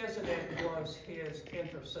 Melchizedek was his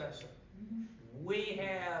intercessor. We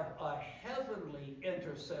have a heavenly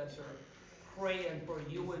intercessor praying for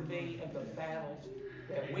you and me in the battles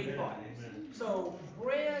that we fight. So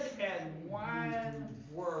bread and wine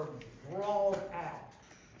were brought out.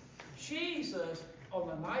 Jesus, on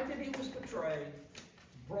the night that he was betrayed,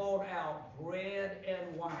 brought out bread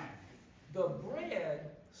and wine. The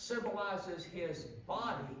bread symbolizes his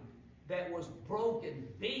body that was broken,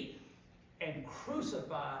 beat, and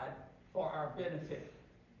crucified for our benefit.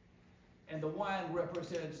 And the wine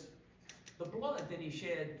represents the blood that he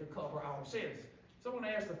shed to cover our sins. So I'm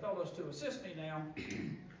going to ask the fellows to assist me now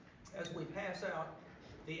as we pass out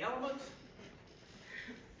the elements.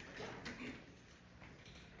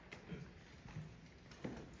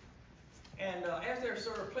 And as they're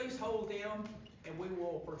served, please hold them and we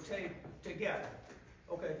will partake together.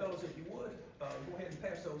 Okay, fellows, if you would, go ahead and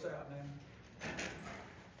pass those out now.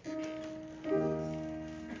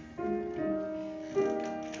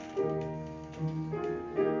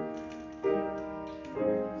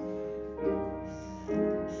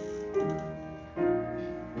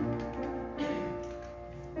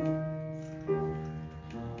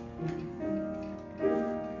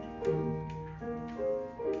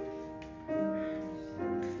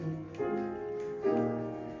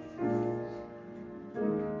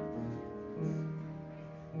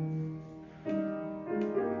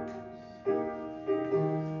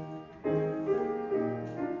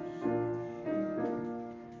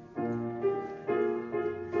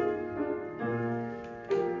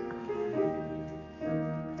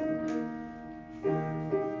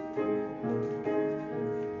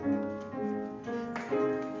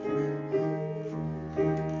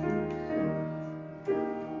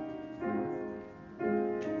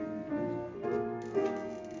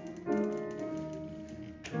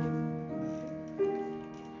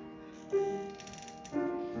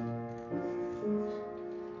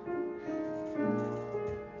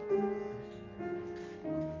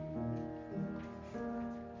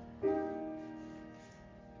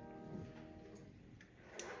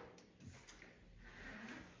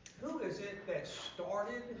 That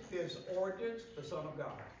started this ordinance, the Son of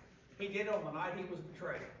God. He did it on the night he was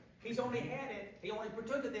betrayed. He's only had it, he only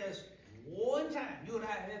partook of this one time. You and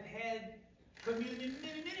I have had communion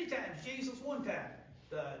many, many times. Jesus one time.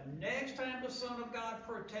 The next time the Son of God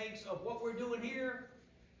partakes of what we're doing here,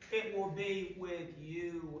 it will be with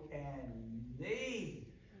you and me.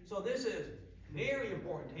 So this is very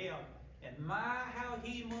important to him. And my, how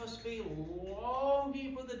he must be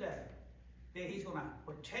longing for the day that he's going to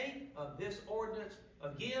partake of this ordinance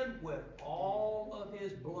again with all of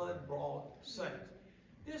his blood-bought saints.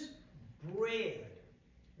 This bread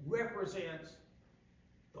represents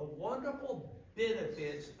the wonderful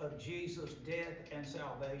benefits of Jesus' death and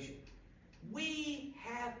salvation. We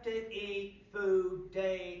have to eat food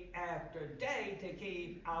day after day to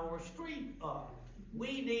keep our strength up.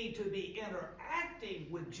 We need to be interacting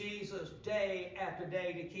with Jesus day after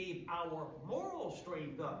day to keep our moral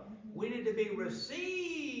strength up. We need to be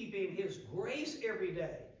receiving his grace every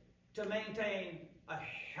day to maintain a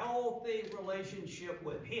healthy relationship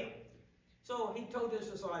with him. So he told his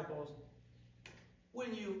disciples,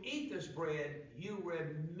 when you eat this bread, you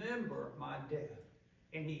remember my death.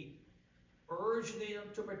 And he urged them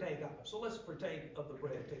to partake of it. So let's partake of the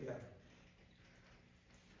bread together.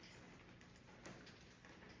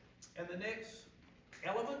 And the next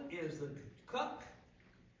element is the cup.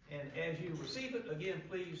 And as you receive it, again,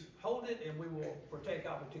 please hold it and we will partake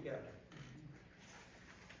of it together.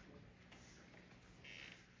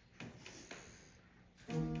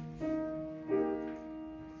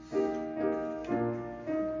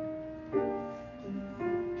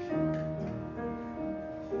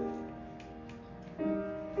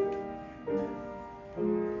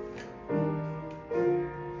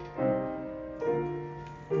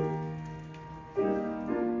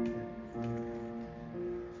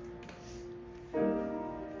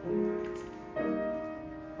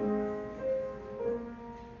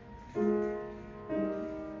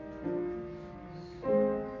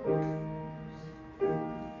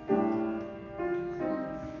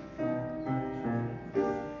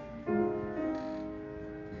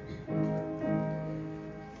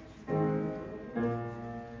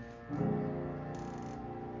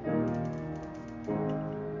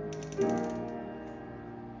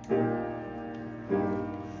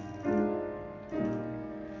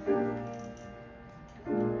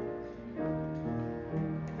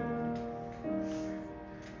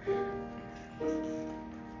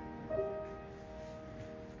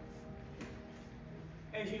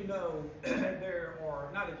 As you know, there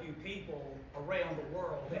are not a few people around the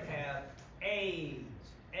world that have AIDS.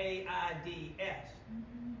 AIDS.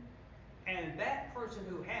 And that person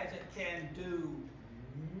who has it can do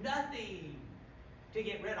nothing to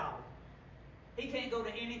get rid of it. He can't go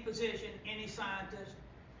to any physician, any scientist.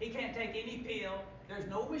 He can't take any pill. There's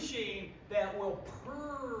no machine that will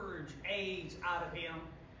purge AIDS out of him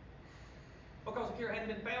because the cure hadn't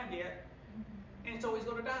been found yet. And so he's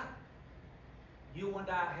going to die. You and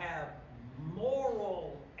I have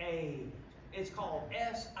moral AIDS. It's called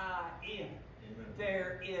S-I-N.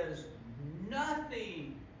 There is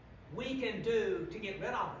nothing we can do to get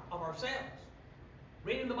rid of it, of ourselves.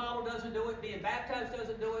 Reading the Bible doesn't do it. Being baptized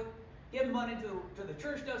doesn't do it. Giving money to the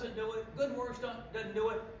church doesn't do it. Good works doesn't do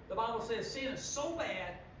it. The Bible says sin is so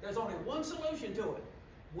bad, there's only one solution to it.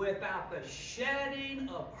 Without the shedding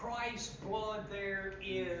of Christ's blood, there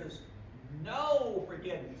is no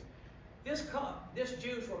forgiveness. This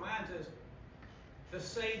juice reminds us the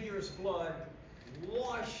Savior's blood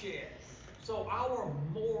was shed. So our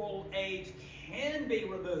moral AIDS can be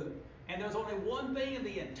removed. And there's only one thing in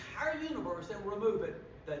the entire universe that will remove it: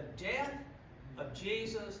 the death of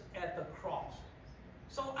Jesus at the cross.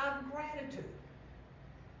 So out of gratitude,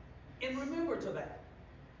 and remember to that,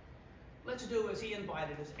 let's do as he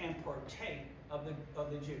invited us and partake of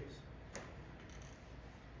the juice.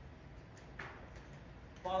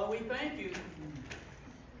 Father, we thank you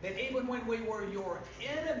that even when we were your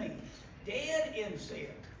enemies, dead in sin,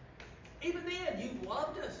 even then you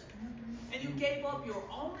loved us and you gave up your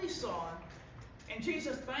only Son. And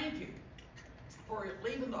Jesus, thank you for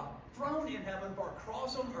leaving the throne in heaven for a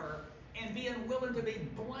cross on earth and being willing to be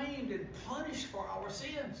blamed and punished for our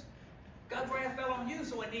sins. God's wrath fell on you,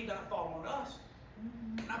 so it need not fall on us.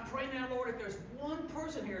 And I pray now, Lord, if there's one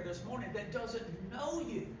person here this morning that doesn't know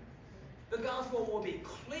you, the gospel will be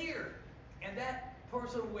clear, and that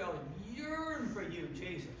person will yearn for you,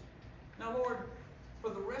 Jesus. Now, Lord,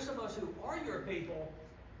 for the rest of us who are your people,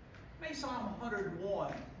 may Psalm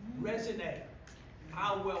 101 resonate.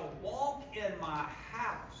 I will walk in my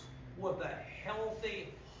house with a healthy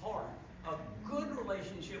heart, a good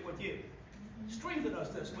relationship with you. Strengthen us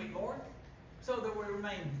this week, Lord, so that we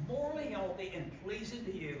remain morally healthy and pleasing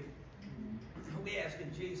to you. We ask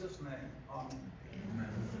in Jesus' name. Amen. Amen.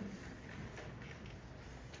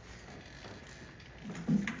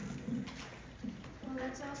 Well,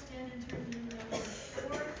 let's all stand and turn to number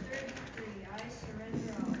 433. I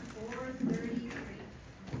surrender all. 433.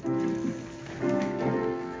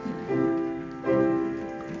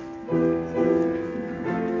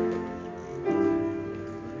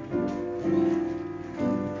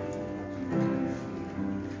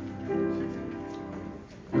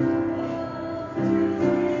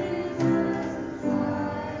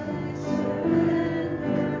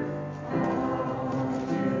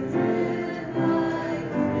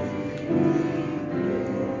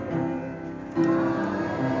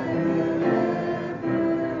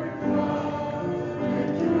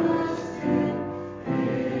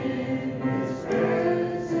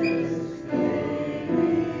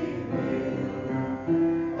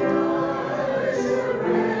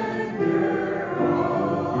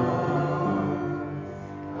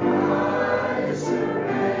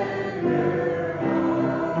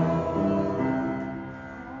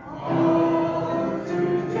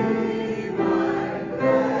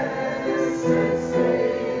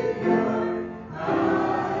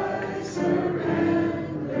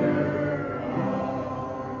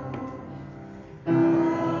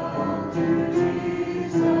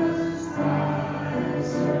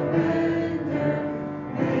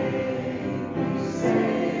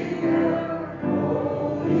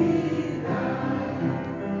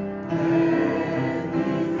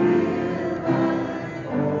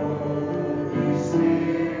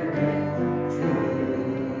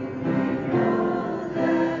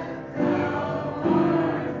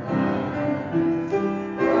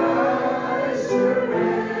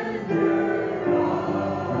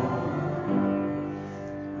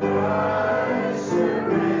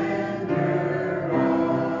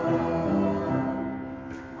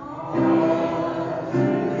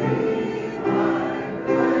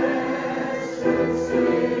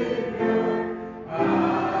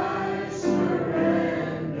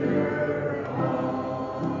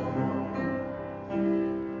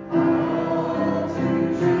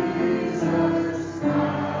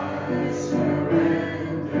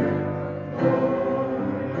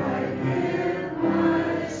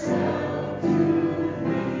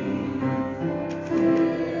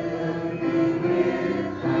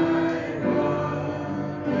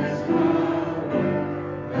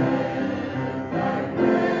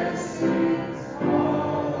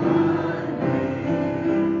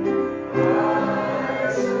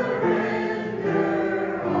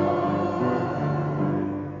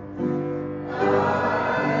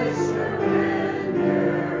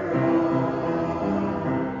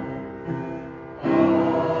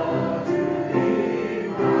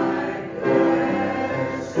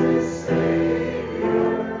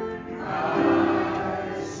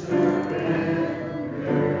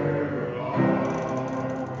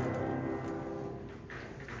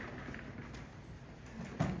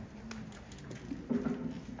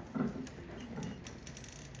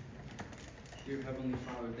 Dear Heavenly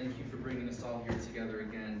Father, thank you for bringing us all here together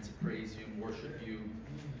again to praise you and worship you.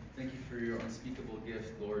 Thank you for your unspeakable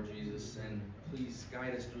gift, Lord Jesus, and please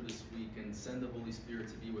guide us through this week and send the Holy Spirit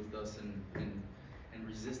to be with us and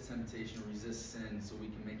resist temptation, resist sin, so we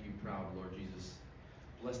can make you proud, Lord Jesus.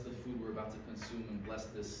 Bless the food we're about to consume and bless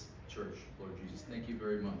this church, Lord Jesus. Thank you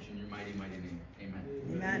very much in your mighty, mighty name. Amen.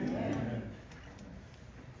 Amen.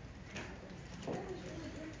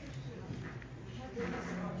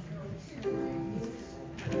 Amen.